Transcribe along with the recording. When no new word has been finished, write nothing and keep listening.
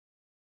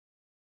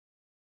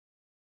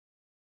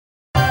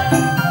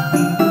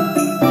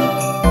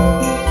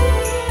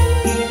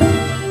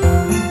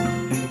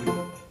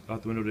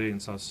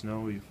and saw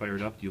snow. You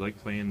fired up. Do you like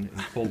playing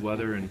in cold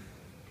weather? And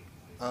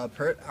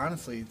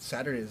Honestly,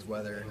 Saturday's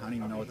weather, I don't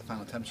even know what the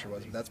final temperature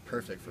was, but that's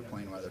perfect for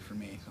playing weather for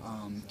me.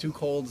 Too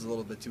cold is a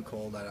little bit too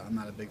cold. I'm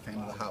not a big fan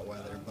of the hot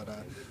weather, but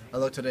I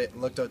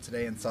looked out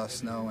today and saw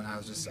snow, and I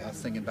was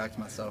thinking back to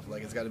myself,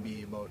 like, it's got to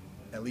be about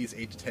at least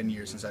 8 to 10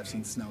 years since I've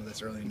seen snow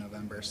this early in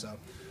November. So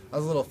I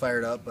was a little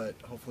fired up, but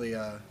hopefully,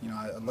 I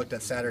looked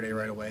at Saturday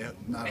right away,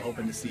 not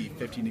hoping to see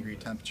 15-degree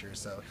temperatures.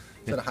 So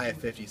it's at a high of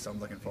 50, so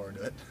I'm looking forward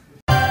to it.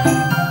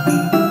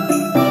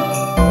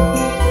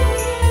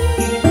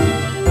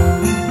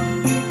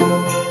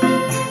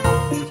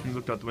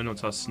 Out the window and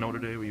saw snow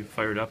today. Were you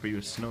fired up? Are you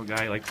a snow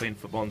guy? Like playing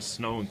football in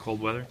snow and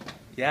cold weather?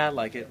 Yeah, I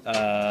like it.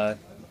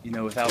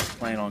 Without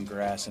playing on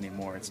grass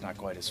anymore, it's not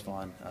quite as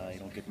fun. You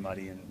don't get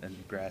muddy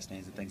and grass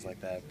stains and things like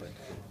that. But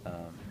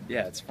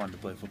yeah, it's fun to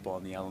play football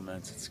in the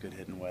elements. It's good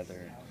hitting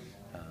weather.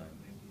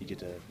 You get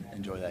to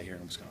enjoy that here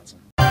in Wisconsin.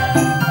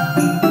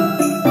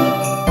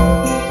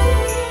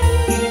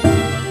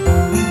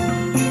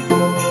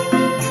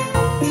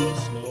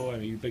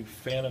 Big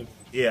fan of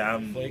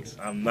flakes?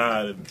 I'm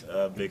not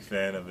a big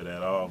fan of it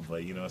at all,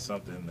 but it's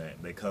something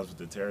that comes with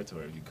the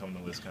territory. If you come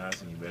to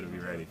Wisconsin, you better be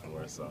ready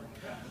for it. So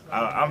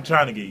I'm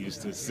trying to get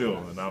used to it still,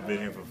 and I've been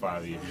here for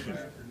 5 years.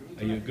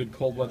 Are you a good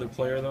cold weather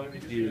player though?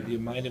 Do you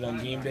mind it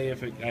on game day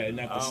if it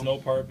not the snow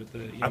part, but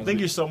the I think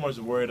you're so much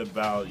worried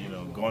about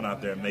going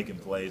out there and making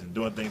plays and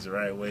doing things the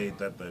right way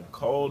that the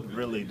cold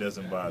really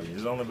doesn't bother you.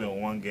 There's only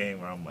been one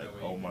game where I'm like,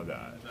 oh my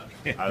god,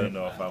 I don't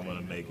know if I'm gonna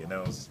make it.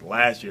 That was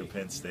last year,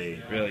 Penn State.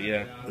 Really?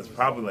 Yeah. It's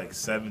probably like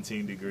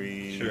 17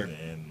 degrees sure.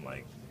 and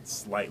like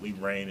slightly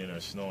raining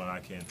or snowing. I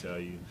can't tell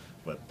you,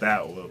 but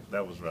that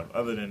was rough.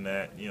 Other than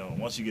that,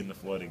 once you get in the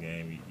flow of the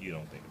game, you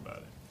don't think about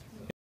it.